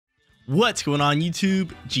What's going on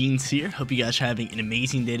YouTube? Jeans here. Hope you guys are having an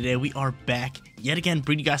amazing day today. We are back yet again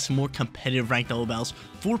bringing you guys some more competitive ranked double battles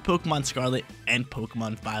for Pokemon Scarlet and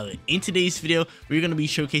Pokemon Violet. In today's video, we're going to be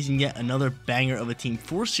showcasing yet another banger of a team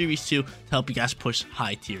for Series 2 to help you guys push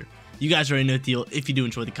high tier. You guys already know the deal. If you do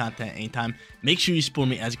enjoy the content at any time, make sure you support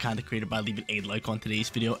me as a content creator by leaving a like on today's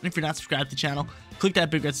video. And if you're not subscribed to the channel, click that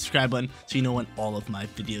big red subscribe button so you know when all of my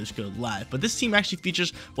videos go live. But this team actually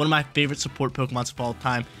features one of my favorite support Pokemons of all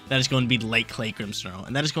time. That is going to be Light Clay Grimmsnarl.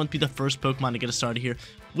 And that is going to be the first Pokemon to get us started here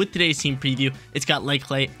with today's team preview. It's got Light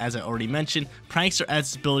Clay, as I already mentioned. Prankster adds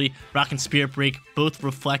its ability, Rock and Spirit Break, both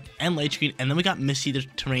Reflect and Light Screen. And then we got Misty the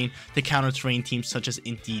Terrain to counter terrain teams such as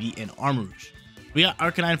Indeedee and Armarouge. We got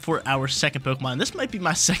Arcanine for our second Pokemon. This might be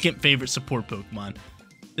my second favorite support Pokemon.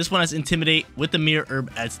 This one has Intimidate with the Mirror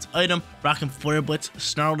Herb as its item, Rock and Flare Blitz,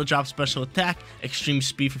 Snarl to drop special attack, Extreme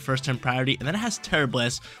Speed for first turn priority, and then it has Terra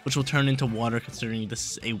Blast, which will turn into water considering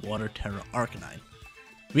this is a Water Terra Arcanine.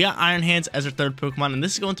 We got Iron Hands as our third Pokemon, and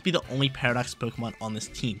this is going to be the only Paradox Pokemon on this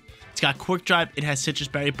team. It's got Quark Drive, it has Citrus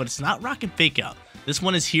Berry, but it's not Rock and Fake Out. This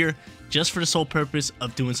one is here just for the sole purpose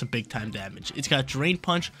of doing some big time damage. It's got Drain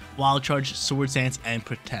Punch, Wild Charge, Swords Dance, and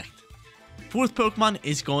Protect. Fourth Pokemon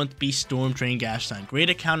is going to be Storm Drain Gashline.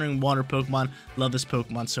 Great at countering water Pokemon. Love this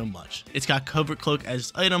Pokemon so much. It's got Covert Cloak as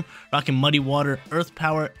its item, rocking Muddy Water, Earth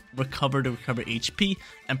Power, Recover to recover HP,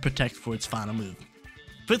 and Protect for its final move.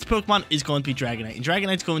 Fifth Pokemon is going to be Dragonite, and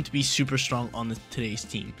Dragonite's going to be super strong on today's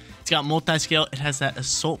team. It's got Multi-Scale, it has that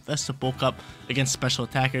Assault Vest to bulk up against special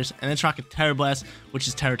attackers, and then it's rocking Terra Blast, which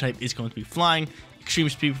is Terra type, is going to be Flying, Extreme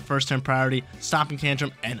Speed for first turn priority, Stomping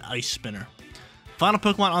Tantrum, and Ice Spinner. Final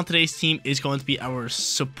Pokemon on today's team is going to be our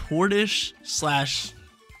supportish slash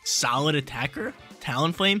solid attacker,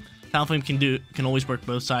 Talonflame. Talonflame can always work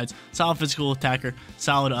both sides. Solid physical attacker,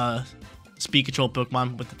 solid speed control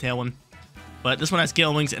Pokemon with the Tailwind. But this one has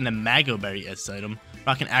Gale Wings and the Mago Berry as its item,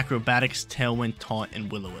 rocking Acrobatics, Tailwind, Taunt,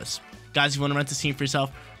 and Will-O-Wisp. Guys, if you want to rent this team for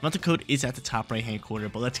yourself, rental code is at the top right hand corner,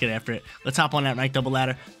 but let's get after it. Let's hop on that ranked double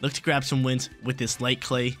ladder, look to grab some wins with this Light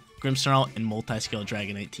Clay, Grimmsnarl, and Multi-Scale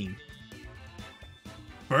Dragonite team.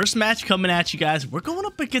 First match coming at you guys, we're going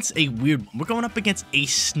up against a weird one. We're going up against a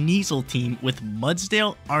Sneasel team with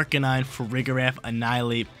Mudsdale, Arcanine, Farigiraf,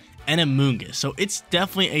 Annihilate, and a Moongus. So it's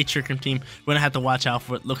definitely a Trick Room team. We're going to have to watch out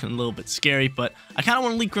for it, looking a little bit scary, but I kind of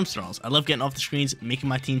want to lead Grimmsnarls. I love getting off the screens, making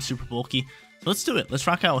my team super bulky. So let's do it. Let's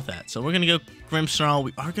rock out with that. So we're going to go Grimmsnarl.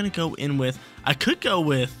 We are going to go in with, I could go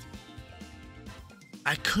with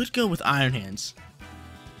Iron Hands.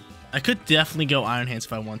 I could definitely go Iron Hands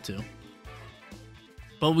if I want to.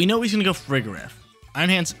 But we know he's going to go Farigiraf. Iron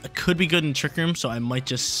Hands could be good in Trick Room, so I might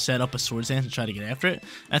just set up a Swords Dance and try to get after it.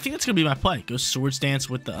 And I think that's going to be my play. Go Swords Dance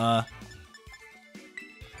with the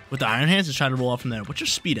Iron Hands and try to roll off from there. What's your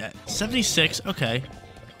speed at? 76. Okay.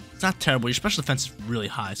 It's not terrible. Your special defense is really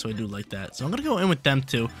high, so I do like that. So I'm going to go in with them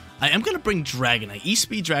too. I am going to bring Dragonite.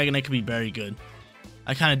 E-Speed Dragonite could be very good.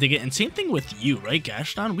 I kind of dig it. And same thing with you, right,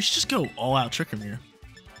 Gaston? We should just go all-out Trick Room here.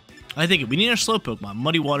 I think we need our slow Pokemon.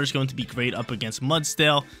 Muddy Water is going to be great up against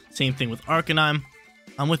Mudsdale. Same thing with Arcanine.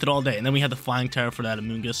 I'm with it all day. And then we have the Flying Terror for that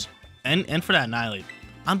Amoonguss. And for that Annihilate.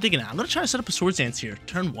 I'm digging it. I'm going to try to set up a Swords Dance here.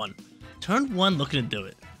 Turn 1. Turn 1 looking to do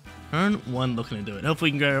it. Turn 1 looking to do it.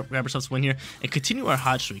 Hopefully we can grab ourselves a win here. And continue our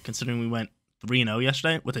hot streak considering we went 3-0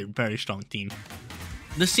 yesterday with a very strong team.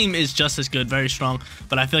 This team is just as good, very strong,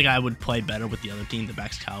 but I feel like I would play better with the other team, the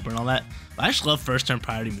Max Caliber and all that. But I just love first turn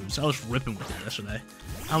priority moves. I was ripping with it yesterday.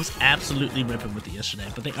 I was absolutely ripping with it yesterday,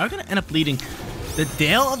 but they are going to end up leading the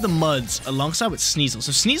Dale of the Muds alongside with Sneasel.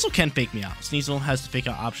 So Sneasel can fake me out. Sneasel has the fake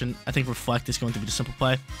out option. I think Reflect is going to be the simple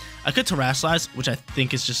play. I could Terrasilize, which I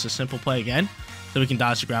think is just a simple play again, so we can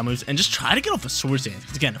dodge the ground moves and just try to get off a Swords Dance.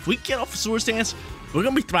 Because again, if we get off a Swords Dance, we're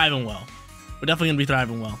going to be thriving well. We're definitely going to be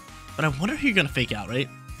thriving well. But I wonder who you're going to fake out, right?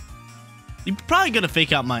 You're probably going to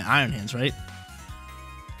fake out my Iron Hands, right?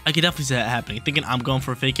 I could definitely see that happening. Thinking I'm going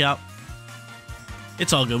for a fake out.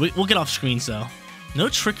 It's all good. We'll get off screens, though. No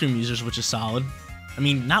Trick Room users, which is solid. I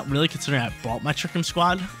mean, not really considering I brought my Trick Room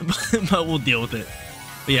squad, but we'll deal with it.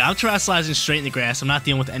 But yeah, I'm Terrasilizing straight in the grass. I'm not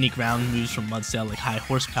dealing with any ground moves from Mudsdale, like high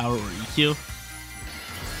horsepower or EQ.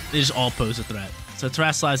 They just all pose a threat. So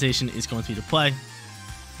Terrasilization is going to be the play.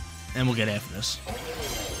 And we'll get after this.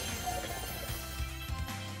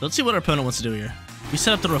 Let's see what our opponent wants to do here. We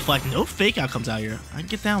set up the Reflect. No fake out comes out here. I can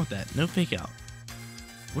get down with that. No fake out.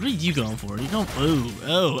 What are you going for? Are you going...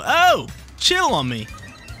 Oh! Chill on me.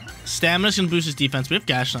 Stamina's going to boost his defense. We have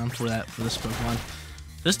Gaston for this Pokemon.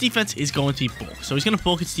 This defense is going to be bulk. So he's going to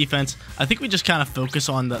bulk its defense. I think we just kind of focus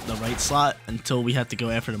on the right slot until we have to go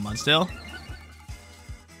after the Mudsdale.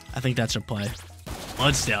 I think that's our play.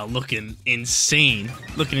 Mudsdale looking insane.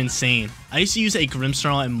 Looking insane. I used to use a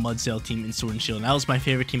Grimmsnarl and Mudsdale team in Sword and Shield. And that was my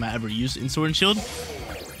favorite team I ever used in Sword and Shield.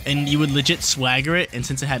 And you would legit swagger it, and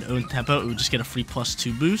since it had own tempo, it would just get a free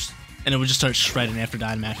 +2 boost, and it would just start shredding after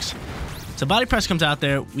Dynamax. So Body Press comes out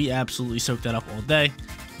there. We absolutely soak that up all day.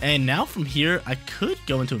 And now from here, I could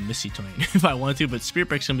go into a Misty Terrain if I wanted to, but Spirit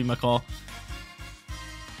Break's going to be my call.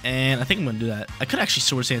 And I think I'm going to do that. I could actually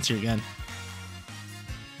Sword Stance here again.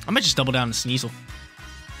 I might just double down to Sneasel.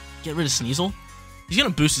 Get rid of Sneasel. He's going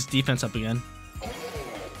to boost his defense up again.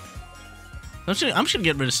 I'm just going to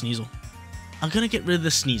get rid of Sneasel. I'm going to get rid of the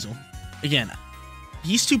Sneasel. Again,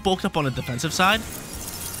 he's too bulked up on the defensive side,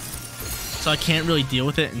 so I can't really deal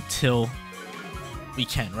with it until we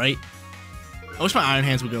can, right? I wish my Iron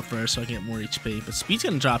Hands would go first so I can get more HP, but Speed's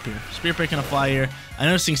going to drop here. Spirit Break going to fly here. I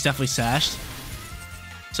know this thing's definitely sashed,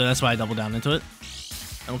 so that's why I double down into it.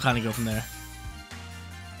 And we'll kind of go from there.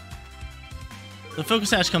 The Focus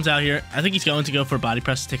Sash comes out here. I think he's going to go for a Body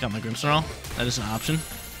Press to take out my Grimmsnarl. That is an option.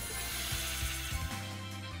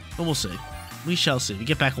 But we'll see. We shall see. We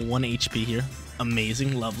get back 1 HP here.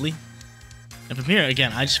 Amazing. Lovely. And from here,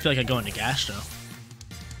 again, I just feel like I go into Gastro. I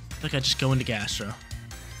feel like I just go into Gastro.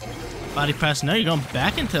 Body Press. No, you're going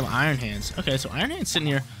back into Iron Hands. Okay, so Iron Hands sitting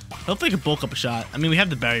here. Hopefully I can bulk up a shot. I mean, we have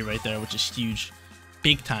the berry right there, which is huge.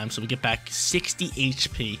 Big time. So we get back 60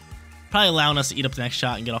 HP. Probably allowing us to eat up the next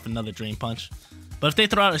shot and get off another Drain Punch. But if they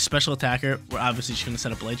throw out a special attacker, we're obviously just going to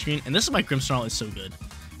set up Light Screen. And this is why Grimmsnarl is so good.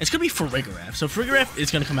 It's going to be Farigiraf. So Farigiraf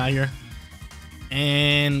is going to come out here.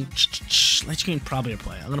 And Light Screen probably a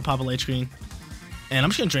play. I'm going to pop a Light Screen. And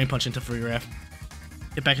I'm just going to Drain Punch into Farigiraf.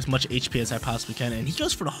 Get back as much HP as I possibly can. And he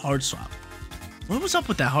goes for the Hard Swap. What was up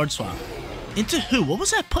with that Hard Swap? Into who? What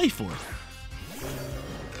was that play for?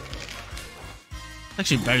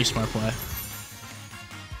 Actually, a very smart play.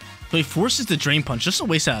 So he forces the Drain Punch just to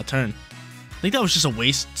waste out a turn. I think that was just a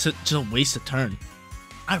waste of turn.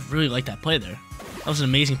 I really like that play there. That was an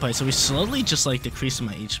amazing play. So we slowly just like decreasing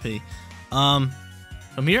my HP.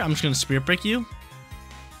 From here, I'm just going to Spirit Break you.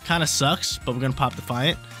 Kind of sucks, but we're going to pop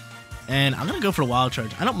Defiant. And I'm going to go for the Wild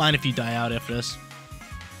Charge. I don't mind if you die out after this.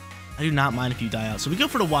 I do not mind if you die out. So we go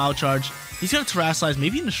for the Wild Charge. He's going to Terrasilize,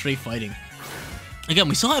 maybe into straight fighting. Again,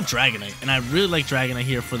 we still have Dragonite, and I really like Dragonite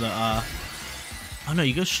here for the, oh no,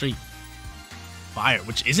 you go straight Fire,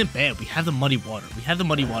 which isn't bad. We have the Muddy Water. We have the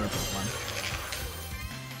Muddy Water Pokemon.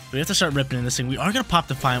 We have to start ripping in this thing. We are going to pop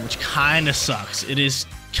Defiant, which kind of sucks. It is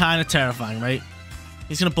kind of terrifying, right?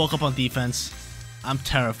 He's going to bulk up on defense. I'm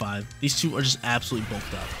terrified. These two are just absolutely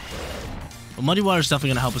bulked up. But Muddy Water is definitely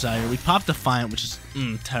going to help us out here. We pop Defiant, which is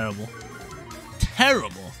terrible.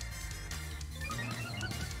 Terrible.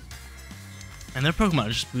 And their Pokemon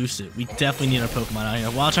are just boosted. We definitely need our Pokemon out here.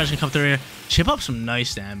 Wild Charge can come through here. Chip up some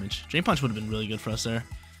nice damage. Drain Punch would have been really good for us there.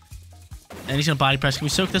 And he's going to Body Press. Can we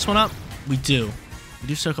soak this one up? We do. We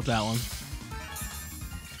do soak up that one.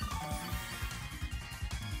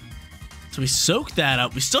 So we soak that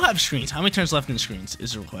up. We still have screens. How many turns left in the screens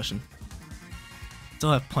is the real question.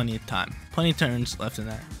 Still have plenty of time. Plenty of turns left in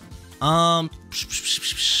that. I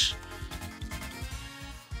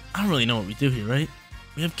don't really know what we do here, right?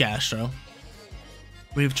 We have Gastro.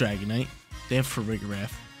 We have Dragonite. They have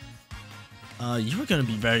Farigiraf. You are going to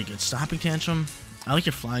be very good. Stopping Tantrum. I like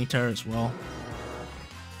your Flying Terror as well.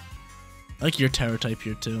 I like your Terror type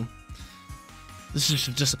here too. This is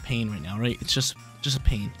just a pain right now, right? It's just a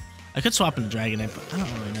pain. I could swap into Dragonite, but I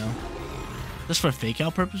don't really know. Just for fake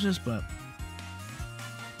out purposes, but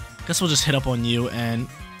I guess we'll just hit up on you, and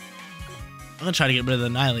I'm going to try to get rid of the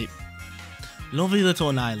Annihilate. Lovely little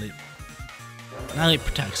Annihilate. Annihilate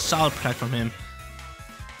protects. Solid protect from him.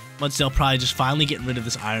 Mudsdale probably just finally getting rid of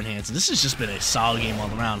this Iron Hands. And this has just been a solid game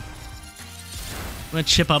all around. I'm going to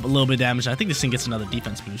chip up a little bit of damage. I think this thing gets another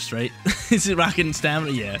defense boost, right? Is it rocking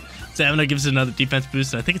Stamina? Yeah. Stamina gives it another defense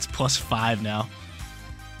boost. I think it's +5 now.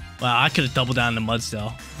 Wow, I could have doubled down to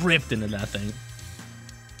Mudsdale. Ripped into that thing.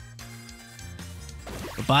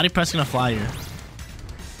 The Body Press going to fly here.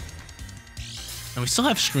 And we still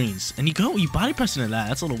have screens. And you Body Press into that.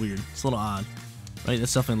 That's a little weird. It's a little odd. Right?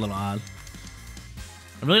 That's definitely a little odd.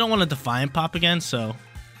 I really don't want to Defiant pop again, so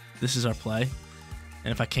this is our play.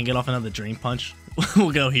 And if I can get off another Drain Punch,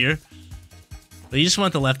 we'll go here. But you just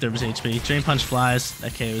want the leftovers HP. Drain Punch flies.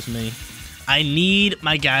 That KOs me. I need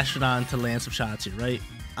my Gastrodon to land some shots here, right?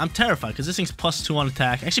 I'm terrified because this thing's +2 on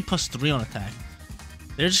attack. Actually, +3 on attack.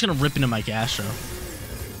 They're just going to rip into my Gastro.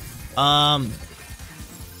 I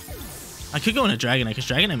could go into Dragonite because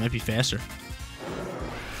Dragonite might be faster.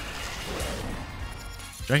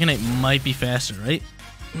 Dragonite might be faster, right?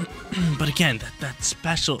 But again, that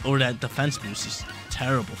special or that defense boost is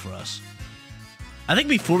terrible for us. I think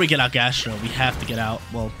before we get out Gastro, we have to get out...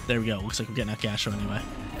 Well, there we go. Looks like we're getting out Gastro anyway.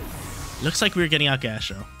 Looks like we're getting out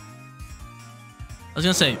Gastro. I was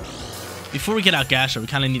going to say, before we get out Gastro, we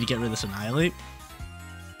kind of need to get rid of this Annihilate.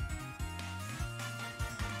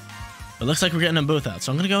 But it looks like we're getting them both out. So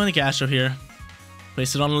I'm going to go into Gastro here.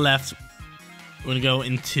 Place it on the left. We're going to go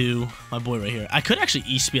into my boy right here. I could actually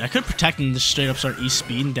E-Speed. I could protect and just straight up start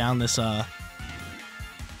E-Speeding down this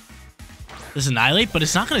this Annihilate, but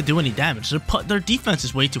it's not going to do any damage. Their defense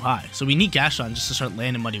is way too high. So we need Gastron just to start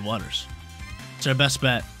landing Muddy Waters. It's our best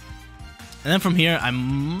bet. And then from here,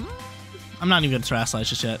 I'm not even going to Terrasilize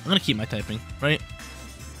just yet. I'm going to keep my typing, right?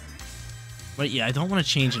 Right, yeah, I don't want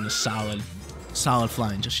to change into solid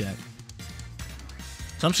flying just yet.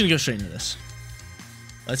 So I'm just going to go straight into this.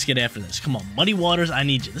 Let's get after this. Come on, Muddy Waters, I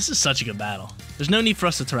need you. This is such a good battle. There's no need for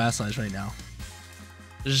us to Terrasilize right now.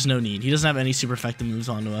 There's just no need. He doesn't have any super effective moves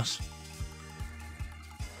onto us.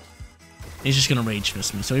 He's just going to Rage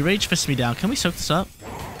Fist me. So he Rage Fists me down. Can we soak this up?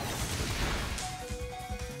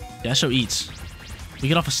 Gastro eats. We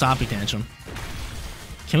get off a Stomping Tantrum.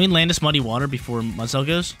 Can we land this Muddy Water before Mudsdale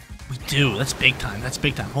goes? We do. That's big time. That's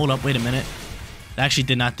big time. Hold up. Wait a minute. That actually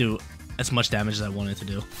did not do as much damage as I wanted to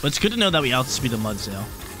do. But it's good to know that we outspeed the Mudsdale.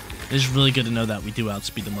 It is really good to know that we do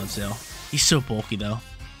outspeed the Mudsdale. He's so bulky, though.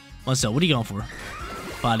 Mudsdale, what are you going for?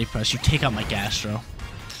 Body press. You take out my Gastro.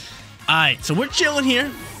 Alright, so we're chilling here.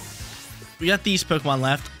 We got these Pokemon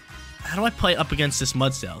left. How do I play up against this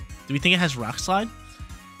Mudsdale? Do we think it has Rock Slide?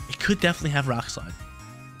 It could definitely have Rock Slide.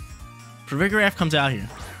 Farigiraf comes out here.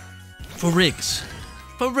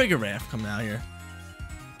 Farigiraf comes out here.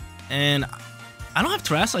 And I don't have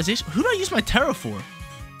Terrasalization. Who do I use my Terra for?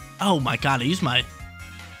 Oh my god, I used my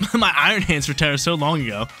my Iron Hands for Terra so long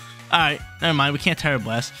ago. Alright, never mind. We can't Terra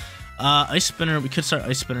Blast. Ice Spinner, we could start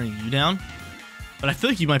Ice Spinnering you down. But I feel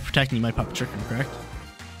like you might protect and you might pop a Trick Room, correct?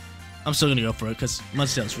 I'm still gonna go for it because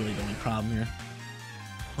Mudsdale's really the only problem here.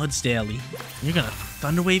 Mudsdale, you're gonna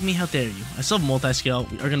Thunder Wave me? How dare you? I still have Multi-Scale.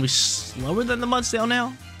 We are gonna be slower than the Mudsdale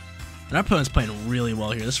now. And our opponent's playing really well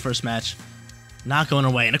here. This first match, not going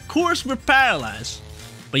away. And of course, we're paralyzed.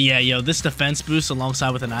 But yeah, yo, this defense boost alongside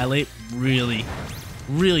with Annihilate really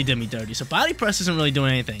did me dirty. So Body Press isn't really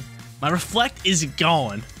doing anything. My Reflect is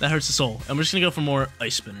gone. That hurts the soul. And we're just gonna go for more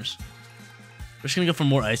Ice Spinners. We're just going to go for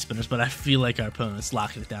more Ice Spinners, but I feel like our opponent's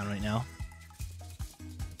locking it down right now.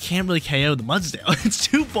 Can't really KO the Mudsdale. It's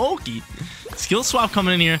too bulky. Skill Swap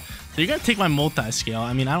coming in here. So you're going to take my Multi-Scale.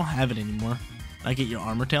 I mean, I don't have it anymore. I get your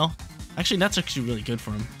Armor Tail. Actually, that's actually really good for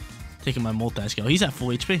him. Taking my Multi-Scale. He's at full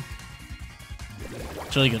HP.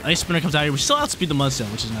 It's really good. Ice Spinner comes out here. We still outspeed the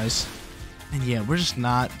Mudsdale, which is nice. And yeah, we're just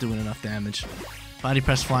not doing enough damage. Body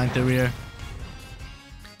Press flying through here.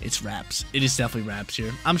 It's wraps. It is definitely wraps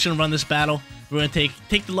here. I'm just going to run this battle. We're going to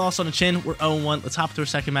take the loss on the chin. We're 0-1. Let's hop to our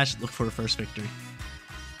second match. Look for the first victory.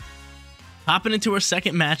 Hopping into our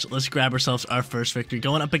second match, let's grab ourselves our first victory.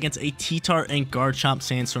 Going up against a T-Tar and Garchomp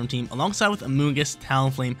Sandstorm team, alongside with Amoonguss,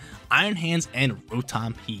 Talonflame, Iron Hands, and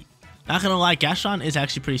Rotom Heat. Not going to lie, Gastron is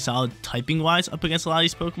actually pretty solid typing-wise up against a lot of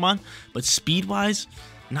these Pokemon, but speed-wise,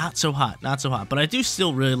 not so hot. Not so hot. But I do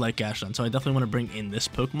still really like Gastron, so I definitely want to bring in this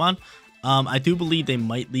Pokemon. I do believe they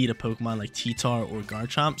might lead a Pokemon like T-Tar or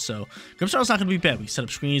Garchomp, so Grimmsnarl's not going to be bad. We set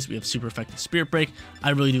up screens, we have super effective Spirit Break.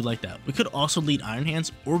 I really do like that. We could also lead Iron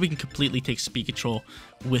Hands, or we can completely take Speed Control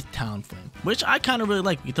with Talonflame, which I kind of really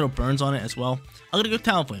like. We can throw Burns on it as well. I'm going to go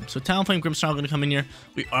Talonflame. So Talonflame, Grimmsnarl are going to come in here.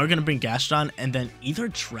 We are going to bring Gastron, and then either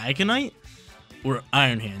Dragonite or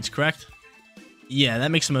Iron Hands, correct? Yeah,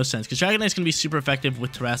 that makes the most sense, because Dragonite's going to be super effective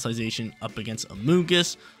with Terrasalization up against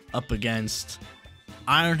Amoonguss, up against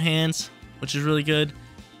Iron Hands, which is really good.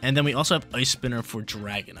 And then we also have Ice Spinner for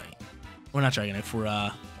Dragonite. Or not Dragonite, for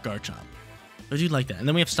Garchomp. I do like that. And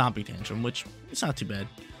then we have Stomping Tantrum, which it's not too bad.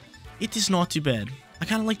 It is not too bad. I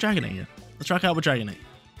kind of like Dragonite here. Let's rock out with Dragonite.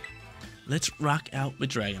 Let's rock out with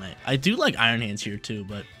Dragonite. I do like Iron Hands here too,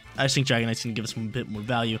 but I just think Dragonite's going to give us a bit more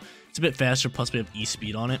value. It's a bit faster, plus we have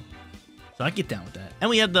E-Speed on it. So I get down with that. And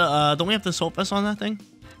we have the, don't we have the Assault Vest on that thing?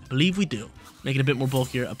 I believe we do. Make it a bit more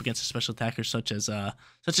bulkier up against a special attacker such as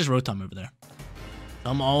Rotom over there.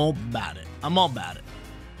 I'm all about it. I'm all about it.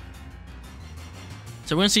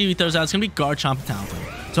 So we're gonna see who he throws out. It's gonna be Garchomp and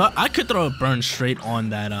Talonflame. So I could throw a burn straight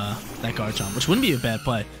on that that Garchomp, which wouldn't be a bad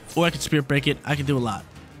play. Or I could Spirit Break it. I could do a lot.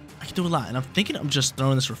 I could do a lot. And I'm thinking I'm just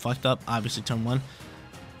throwing this Reflect up, obviously turn 1.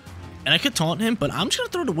 And I could taunt him, but I'm just gonna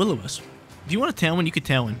throw the Will-O-Wisp. If you want to Tailwind, you could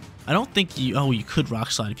Tailwind. I don't think you... Oh, you could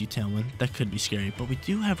Rock Slide if you Tailwind. That could be scary. But we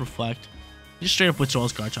do have Reflect. He just straight up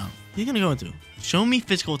withdraws Garchomp. What are you going to go into? Show me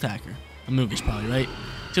Physical Attacker. Amoonguss probably, right?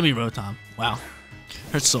 It's going to be Rotom. Wow.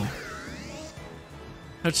 Hurts soul.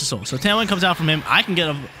 Hurts the soul. So Tailwind comes out from him. I can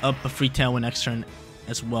get up a free Tailwind next turn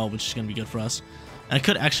as well, which is going to be good for us. And I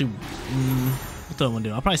could actually... what do I want to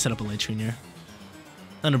do? I'll probably set up a late screen here.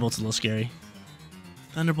 Thunderbolt's a little scary.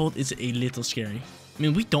 Thunderbolt is a little scary. I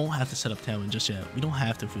mean, we don't have to set up Tailwind just yet. We don't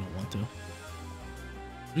have to if we don't want to.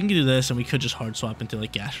 We can do this, and we could just hard swap into,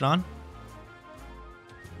 like, Gastrodon.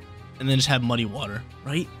 And then just have Muddy Water,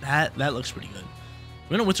 right? That looks pretty good.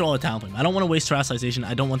 We're going to withdraw a Talonflame. I don't want to waste Terrestrialization.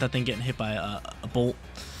 I don't want that thing getting hit by a Bolt.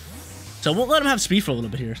 So we'll let him have speed for a little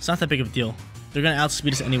bit here. It's not that big of a deal. They're going to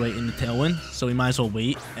outspeed us anyway in the Tailwind, so we might as well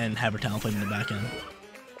wait and have our Talonflame in the back end.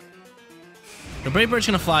 The Brave Bird's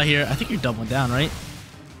going to fly here. I think you're doubling down, right?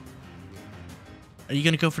 Are you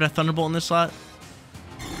going to go for that Thunderbolt in this slot?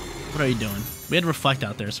 What are you doing? We had Reflect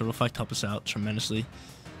out there, so Reflect helped us out tremendously.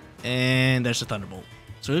 And there's the Thunderbolt.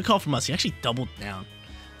 So good call from us. He actually doubled down.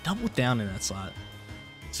 Doubled down in that slot.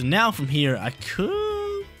 So now from here, I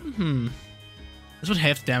could... This would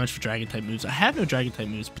half the damage for Dragon-type moves. I have no Dragon-type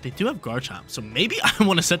moves, but they do have Garchomp. So maybe I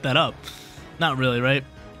want to set that up. Not really, right?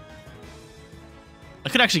 I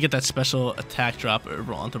could actually get that special attack drop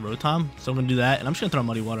over onto Rotom. So I'm going to do that, and I'm just going to throw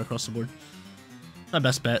Muddy Water across the board. My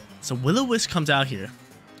best bet. So Will-O-Wisp comes out here.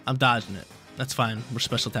 I'm dodging it. That's fine. We're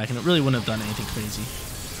special attacking. It really wouldn't have done anything crazy.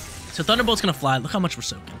 So Thunderbolt's going to fly. Look how much we're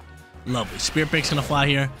soaking. Lovely. Spirit Break's going to fly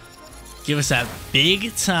here. Give us that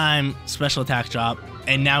big time special attack drop.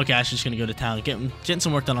 And now Gash is going to go to town. Getting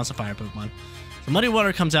some work done on some fire Pokemon. So Muddy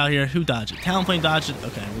Water comes out here. Who dodged it? Talonflame dodged it.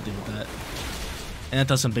 Okay, we'll deal with that. And that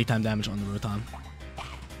does some big time damage on the Rotom. But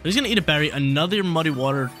he's going to eat a berry. Another Muddy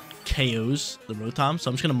Water KOs the Rotom. So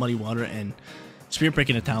I'm just going to Muddy Water and Spirit Break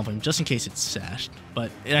into Talonflame just in case it's sashed.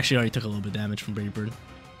 But it actually already took a little bit of damage from Brave Bird.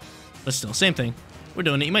 But still, same thing. We're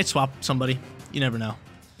doing it. You might swap somebody. You never know.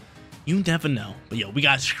 You never know. But yo, we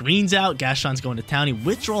got screens out. Gastron's going to town. He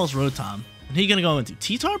withdraws Rotom. And who are you going to go into?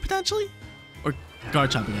 T-Tar potentially? Or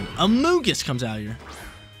Garchomp again? Amoonguss comes out here.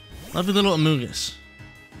 Lovely little Amoonguss.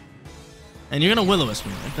 And you're going to Will-O-Wisp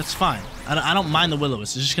me. That's fine. I don't mind the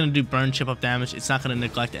Will-O-Wisp. It's just going to do burn, chip up damage. It's not going to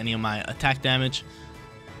neglect any of my attack damage.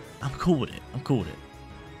 I'm cool with it. I'm cool with it.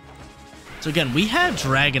 So again, we have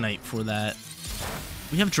Dragonite for that.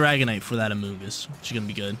 We have Dragonite for that Amoonguss, which is going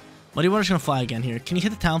to be good. Muddy Water's going to fly again here. Can you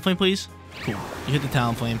hit the Talonflame, please? Cool. You hit the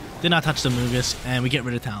Talonflame. Did not touch the Amoonguss, and we get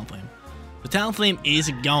rid of Talonflame. The Talonflame is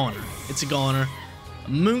a goner. It's a goner.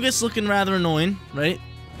 Amoonguss looking rather annoying, right?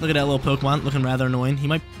 Look at that little Pokemon looking rather annoying. He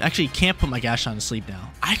might actually can't put my Gastron to sleep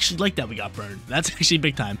now. I actually like that we got burned. That's actually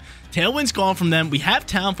big time. Tailwind's gone from them. We have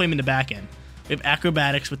Talonflame in the back end. We have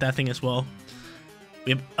Acrobatics with that thing as well.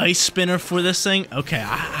 We have Ice Spinner for this thing. Okay,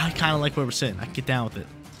 I kind of like where we're sitting. I can get down with it.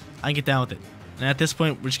 I can get down with it. And at this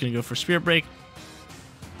point, we're just going to go for Spirit Break.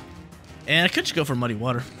 And I could just go for Muddy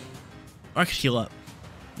Water. Or I could heal up.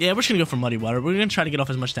 Yeah, we're just going to go for Muddy Water. We're going to try to get off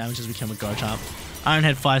as much damage as we can with Garchomp.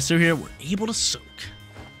 Ironhead flies through here. We're able to soak.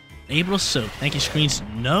 Able to soak. Thank you, screens.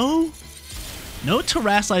 No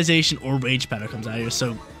Terrestrialization or Rage Powder comes out here.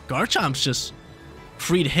 So Garchomp's just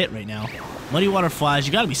free to hit right now. Muddy Water flies.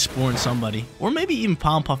 You got to be sporing somebody. Or maybe even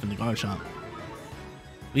Palm Puffing the Garchomp.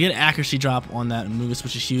 We get an accuracy drop on that Amoonguss,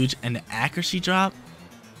 which is huge. And the accuracy drop...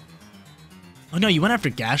 Oh, no, you went after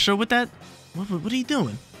Gastro with that? What are you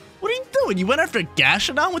doing? What are you doing? You went after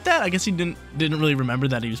Gastrodon with that? I guess he didn't really remember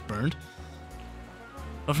that he was burned.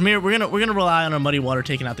 But from here, we're gonna rely on our Muddy Water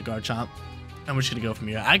taking out the Garchomp. And we're just going to go from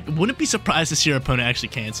here. I wouldn't be surprised to see our opponent actually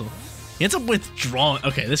cancel. He ends up withdrawing.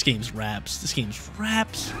 Okay, this game's wraps. This game's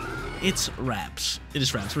wraps. It's wraps. It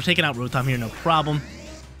is wraps. We're taking out Rotom here, no problem.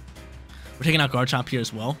 We're taking out Garchomp here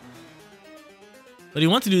as well. But he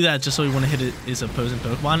wants to do that just so he want to hit his opposing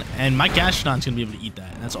Pokemon. And my Gastrodon's going to be able to eat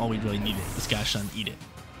that. And that's all we really needed. This Gastrodon eat it.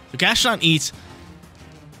 So Gastrodon eats.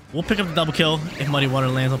 We'll pick up the double kill if Muddy Water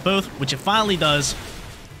lands on both, which it finally does.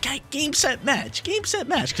 Game, set, match. Game, set,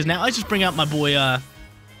 match. Because now I just bring out my boy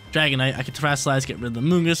Dragonite. I can Terrestrialize, get rid of the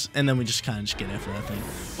Amoonguss, and then we just kind of just get after that thing.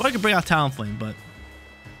 Or I could bring out Talonflame, but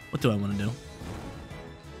what do I want to do?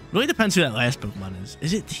 Really depends who that last Pokemon is.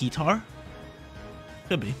 Is it T-Tar?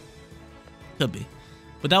 Could be. Could be.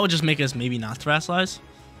 But that would just make us maybe not Terrestrialize. It's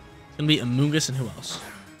going to be Amoonguss and who else?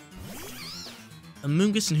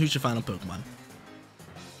 Amoonguss and who's your final Pokemon?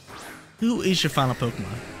 Who is your final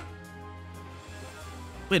Pokemon?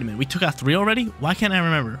 Wait a minute, we took out 3 already? Why can't I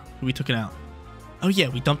remember who we took it out? Oh yeah,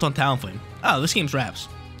 we dumped on Talonflame. Oh, this game's wraps.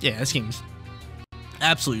 Yeah, this game's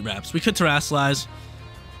absolutely wraps. We could Terrestrialize,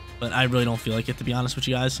 but I really don't feel like it, to be honest with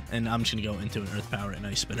you guys. And I'm just gonna go into an Earth Power and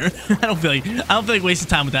Ice Spinner. I don't feel like wasting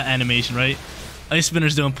time with that animation, right? Ice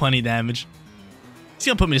Spinner's doing plenty of damage. He's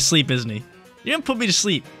gonna put me to sleep, isn't he? You're gonna put me to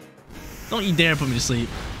sleep. Don't you dare put me to sleep.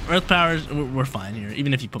 Earth Powers, we're fine here,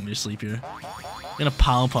 even if you put me to sleep here. You're gonna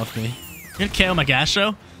Pollen Puff me. You're gonna KO my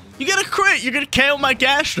Gastro? You get a crit! You're gonna KO my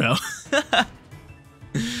Gastro!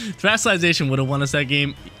 Terastallization would have won us that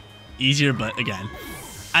game easier, but again,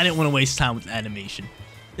 I didn't want to waste time with animation.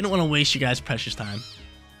 Didn't want to waste you guys' precious time.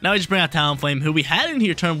 Now we just bring out Talonflame, who we had in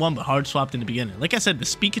here turn 1, but hard swapped in the beginning. Like I said, the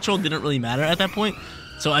speed control didn't really matter at that point,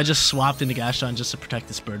 so I just swapped into Gastron just to protect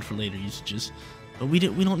this bird for later usages. But we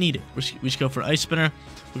don't need it. We just go for Ice Spinner.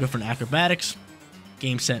 We go for an Acrobatics.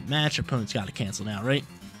 Game, set, match. Our opponent's got to cancel now, right?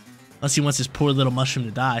 Unless he wants his poor little mushroom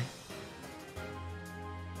to die.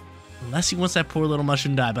 Unless he wants that poor little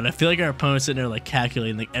mushroom to die. But I feel like our opponent's sitting there like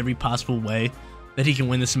calculating like every possible way that he can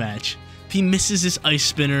win this match. If he misses this Ice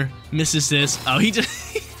Spinner, misses this, oh, he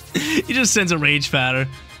just sends a Rage Powder,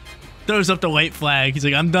 throws up the white flag. He's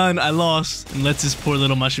like, I'm done, I lost, and lets his poor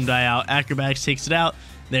little mushroom die out. Acrobatics takes it out.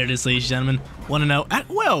 There it is, ladies and gentlemen. 1-0.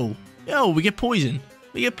 Whoa, yo, we get poisoned.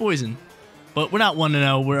 We get poisoned. But we're not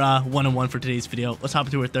 1-0. We're 1-1 for today's video. Let's hop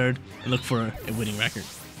into our third and look for a winning record.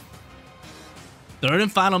 Third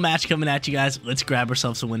and final match coming at you guys. Let's grab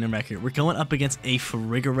ourselves a winning record. We're going up against a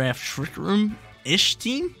Farigiraf Trick Room-ish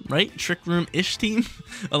team, right? Trick Room-ish team,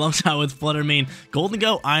 alongside with Fluttermane, Golden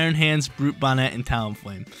Go, Iron Hands, Brute Bonnet, and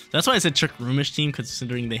Talonflame. So that's why I said Trick Room-ish team,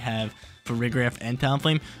 considering they have Farigiraf and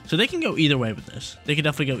Talonflame. So they can go either way with this. They could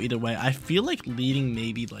definitely go either way. I feel like leading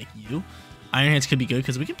maybe like you. Iron Hands could be good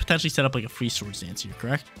because we could potentially set up like a free Swords Dance here,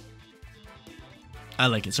 correct? I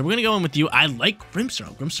like it. So we're going to go in with you. I like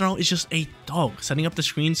Grimmsnarl. Grimmsnarl is just a dog. Setting up the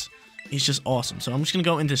screens is just awesome. So I'm just going to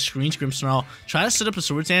go into screens, Grimmsnarl, try to set up a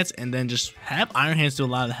Swords Dance, and then just have Iron Hands do a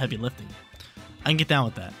lot of the heavy lifting. I can get down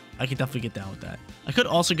with that. I can definitely get down with that. I could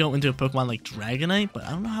also go into a Pokemon like Dragonite, but I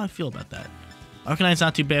don't know how I feel about that. Arcanite's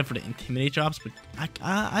not too bad for the Intimidate drops, but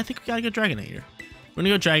I think we got to go Dragonite here. We're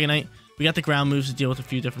going to go Dragonite. We got the ground moves to deal with a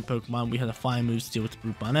few different Pokemon. We have the flying moves to deal with the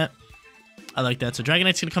Brute Bonnet. I like that. So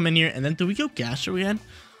Dragonite's going to come in here. And then do we go Gastro again?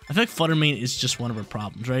 I feel like Fluttermane is just one of our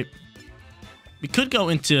problems, right? We could go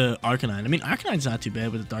into Arcanine. I mean, Arcanine's not too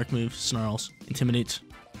bad with the Dark move, Snarls, Intimidates.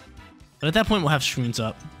 But at that point, we'll have Screens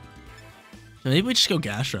up. So maybe we just go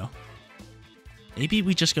Gastro. Maybe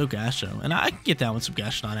we just go Gastro. And I can get down with some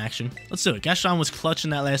Gastrodon action. Let's do it. Gastrodon was clutch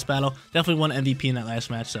in that last battle. Definitely won MVP in that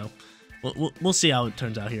last match. So we'll see how it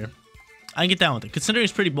turns out here. I can get down with it. Considering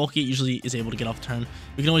it's pretty bulky, it usually is able to get off the turn.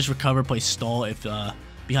 We can always recover, play stall if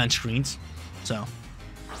behind screens. So,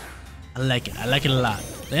 I like it. I like it a lot.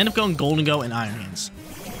 They end up going Golden Go and Iron Hands.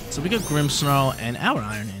 So we go Grimmsnarl and our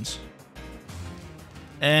Iron Hands.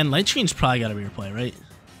 And Light Screen's probably got to be your play, right?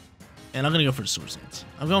 And I'm going to go for the Swords Dance.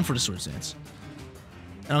 I'm going for the Swords Dance.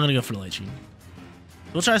 And I'm going to go for the Light Screen.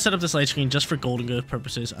 We'll try to set up this Light Screen just for Golden Go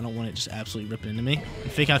purposes. I don't want it just absolutely ripping into me.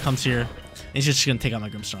 And Fake Out comes here. And he's just going to take out my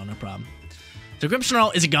Grimmsnarl, no problem. So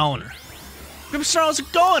Grimmsnarl is a goner. Grimmsnarl is a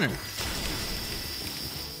goner.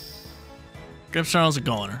 Grimmsnarl is a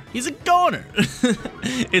goner. He's a goner.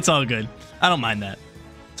 It's all good. I don't mind that.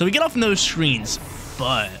 So we get off from those screens,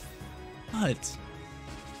 but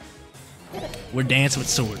we're dancing with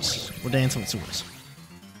swords. We're dancing with swords.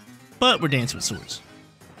 But we're dancing with swords.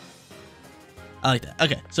 I like that.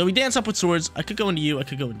 Okay, so we dance up with swords. I could go into you. I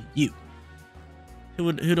could go into you.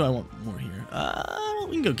 Who do I want more here?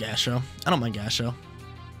 We can go Gastro. I don't mind Gastro.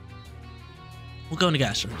 We'll go into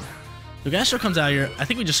Gastro. So Gastro comes out here. I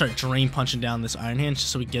think we just start Drain Punching down this Iron Hand just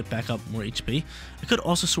so we get back up more HP. I could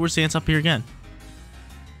also Swords Dance up here again.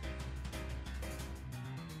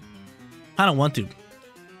 I don't want to.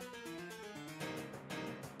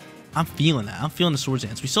 I'm feeling that. I'm feeling the Swords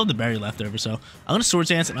Dance. We still have the berry left over, so I'm going to Swords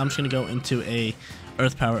Dance, and I'm just going to go into a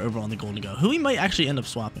Earth Power over on the Golden Go, who we might actually end up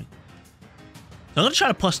swapping. So I'm going to try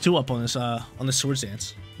to +2 up on this Swords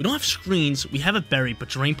Dance. We don't have screens. We have a berry, but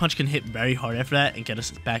Drain Punch can hit very hard after that and get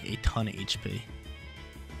us back a ton of HP.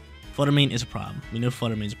 Fluttermane is a problem. We know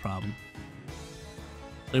Fluttermane's a problem.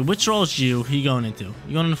 So which role is you? Who are you going into?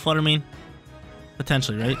 You going into Fluttermane?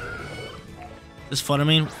 Potentially, right? This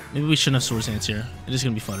Fluttermane, maybe we shouldn't have Swords Dance here. It is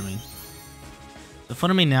going to be Fluttermane. The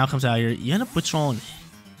Fluttermane now comes out here. You end up withdrawing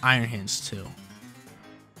Iron Hands too.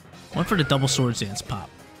 Went for the double Swords Dance pop.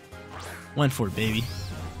 Went for it, baby.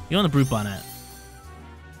 You on the Brute Bonnet.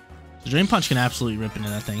 The Drain Punch can absolutely rip into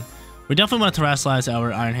that thing. We definitely want to Terastallize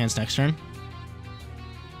our Iron Hands next turn.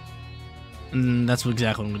 And that's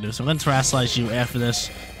exactly what I'm going to do. So I'm going to Terastallize you after this.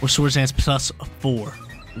 We're Swords Dance +4.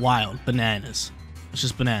 Wild. Bananas. It's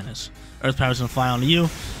just bananas. Earth Power's going to fly onto you.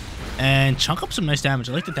 And chunk up some nice damage.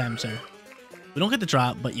 I like the damage there. We don't get the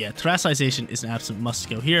drop, but yeah, Terastallization is an absolute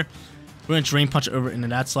must-go here. We're going to Drain Punch over into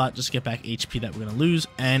that slot just to get back HP that we're going to lose.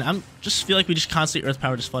 And I'm just feel like we just constantly Earth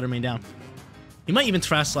Power just Fluttermane down. He might even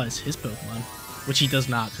Terastallize his Pokemon, which he does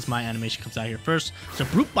not because my animation comes out here first. So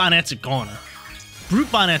Brute Bonnet's a goner.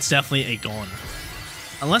 Brute Bonnet's definitely a goner.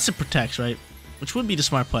 Unless it protects, right? Which would be the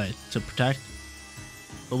smart play, to protect.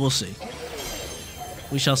 But we'll see.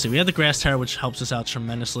 We shall see. We have the Grass Terror, which helps us out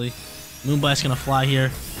tremendously. Moonblast's gonna fly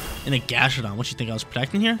here. And a Gastrodon. What you think I was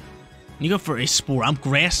protecting here? And you go for a Spore. I'm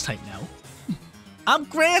Grass type now. I'm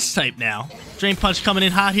Grass type now. Drain Punch coming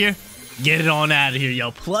in hot here. Get it on out of here,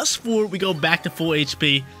 yo. +4. We go back to full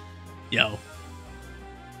HP. Yo.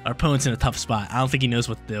 Our opponent's in a tough spot. I don't think he knows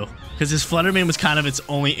what to do. Because his Fluttermane was kind of its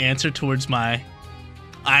only answer towards my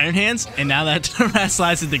Iron Hands. And now that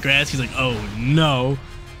Terrasilize into grass, he's like, oh no.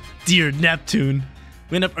 Dear Neptune.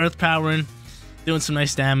 We end up Earth Powering. Doing some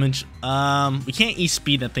nice damage. We can't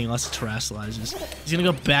E-Speed that thing unless it Terrasilizes. He's gonna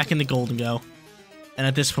go back into Golden Go. And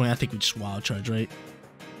at this point, I think we just Wild Charge, right?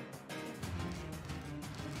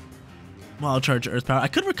 Wild Charge Earth Power. I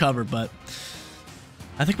could recover, but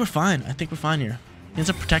I think we're fine. I think we're fine here. He ends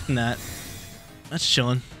up protecting that. That's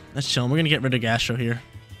chilling. That's chilling. We're gonna get rid of Gastro here.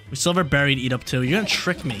 We still have our berry to eat up too. You're gonna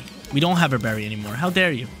trick me. We don't have our berry anymore. How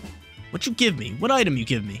dare you? What you give me? What item you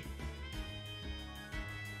give me?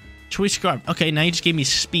 Choice Scarf. Okay, now you just gave me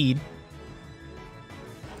speed.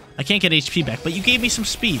 I can't get HP back, but you gave me some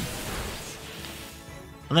speed.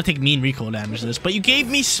 I'm gonna take mean recoil damage to this, but you gave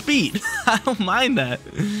me speed. I don't mind that.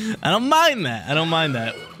 I don't mind that. I don't mind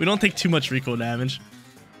that. We don't take too much recoil damage.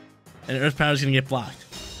 And Earth Power is gonna get blocked.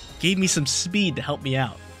 Gave me some speed to help me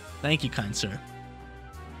out. Thank you, kind sir.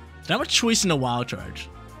 Now we're choice into Wild Charge.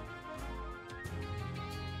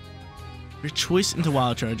 Your choice into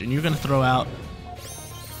Wild Charge, and you're gonna throw out.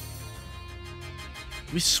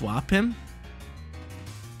 We swap him?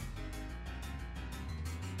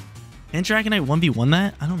 Can Dragonite 1v1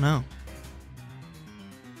 that? I don't know.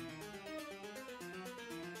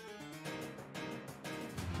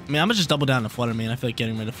 I mean, I'm gonna just double down to Fluttermane. I feel like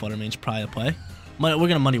getting rid of Fluttermane is probably a play. We're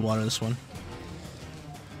gonna Muddy Water this one.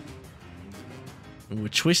 We're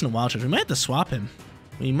choosing a Wild Charge. We might have to swap him.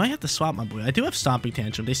 We might have to swap my boy. I do have Stomping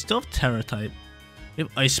Tantrum. They still have Terra type. They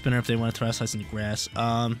have Ice Spinner if they want to Terrasilize in the grass.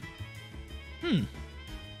 I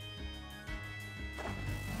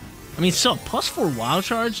mean, so +4 Wild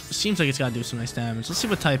Charge seems like it's gotta do some nice damage. Let's see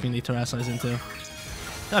what typing they Terrasilize into.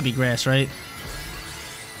 Gotta be grass, right?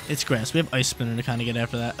 It's grass. We have Ice Spinner to kind of get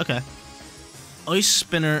after that. Okay. Ice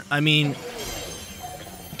Spinner. I mean,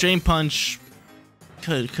 Drain Punch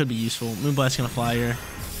could be useful. Moonblast's gonna fly here.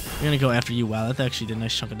 We're gonna go after you. Wow, that actually did a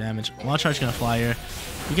nice chunk of damage. Wild Charge gonna fly here.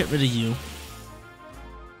 We get rid of you.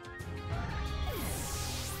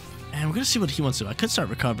 And we're gonna see what he wants to do. I could start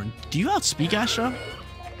recovering. Do you outspeed Gastro?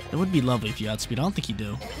 It would be lovely if you outspeed. I don't think you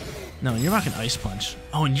do. No, and you're rocking Ice Punch.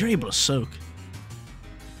 Oh, and you're able to soak.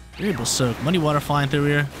 You're able to soak. Muddy Water flying through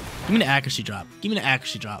here. Give me the accuracy drop. Give me the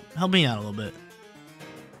accuracy drop. Help me out a little bit.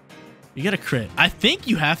 You got a crit. I think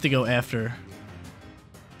you have to go after.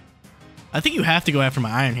 I think you have to go after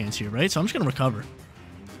my Iron Hands here, right? So I'm just gonna recover.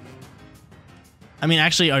 I mean,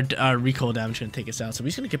 actually, our recoil damage is gonna take us out, so we're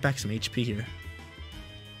just gonna get back some HP here.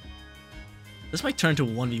 This might turn to a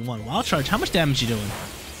 1v1. Wild Charge. How much damage are you doing?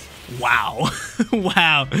 Wow.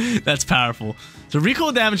 Wow. That's powerful. So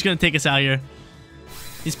recoil damage is going to take us out here.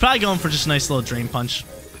 He's probably going for just a nice little Drain Punch.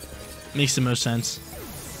 Makes the most sense.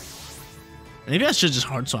 Maybe I should have just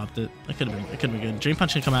hard swapped it. That could have been good. Drain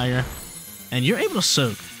Punch can come out here. And you're able to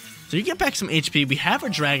soak. So you get back some HP. We have our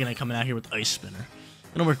Dragonite coming out here with Ice Spinner.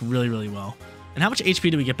 It'll work really, really well. And how much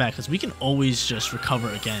HP do we get back? Because we can always just recover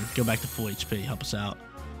again. Go back to full HP. Help us out.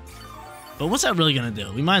 But what's that really going to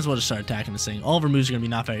do? We might as well just start attacking this thing. All of our moves are going to be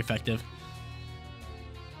not very effective.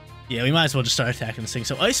 Yeah, we might as well just start attacking this thing.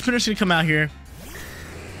 So Ice Spinner's going to come out here.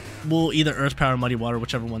 We'll either Earth Power or Muddy Water,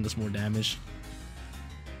 whichever one does more damage.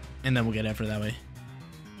 And then we'll get after that way.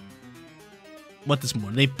 What does more?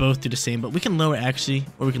 They both do the same, but we can lower accuracy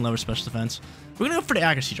or we can lower special defense. We're going to go for the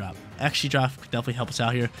accuracy drop. Accuracy drop could definitely help us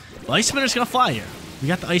out here. The Ice Spinner's going to fly here. We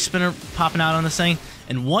got the Ice Spinner popping out on this thing.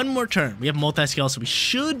 And one more turn. We have multi-scale, so we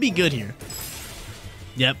should be good here.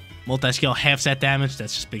 Yep. Multi-scale halves that damage.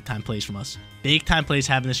 That's just big time plays from us. Big time plays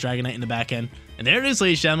having this Dragonite in the back end. And there it is,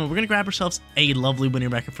 ladies and gentlemen. We're going to grab ourselves a lovely winning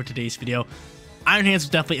record for today's video. Iron Hands was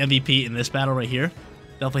definitely MVP in this battle right here.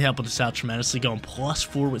 Definitely helping us out tremendously. Going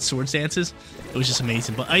 +4 with Sword Stances. It was just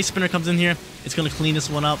amazing. But Ice Spinner comes in here. It's going to clean this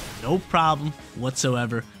one up. No problem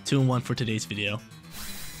whatsoever. 2-1 for today's video.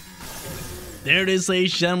 There it is,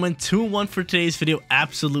 ladies and gentlemen. 2-1 for today's video.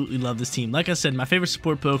 Absolutely love this team. Like I said, my favorite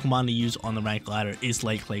support Pokemon to use on the rank ladder is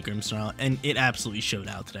Light Clay Grimmsnarl, and it absolutely showed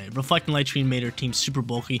out today. Reflecting Light Screen made our team super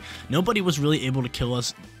bulky. Nobody was really able to kill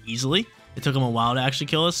us easily. It took them a while to actually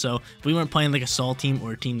kill us, so if we weren't playing like a Sol team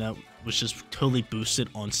or a team that was just totally boosted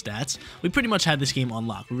on stats. We pretty much had this game on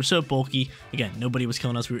lock. We were so bulky. Again, nobody was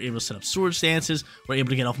killing us. We were able to set up sword stances. We were able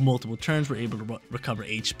to get off multiple turns. We were able to recover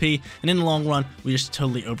HP. And in the long run, we just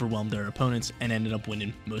totally overwhelmed our opponents and ended up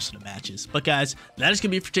winning most of the matches. But guys, that is going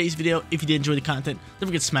to be it for today's video. If you did enjoy the content, don't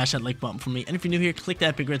forget to smash that like button for me. And if you're new here, click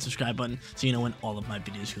that big red subscribe button so you know when all of my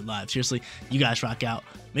videos go live. Seriously, you guys rock out.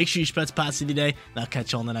 Make sure you spread positivity today, and I'll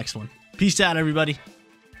catch you on the next one. Peace out, everybody.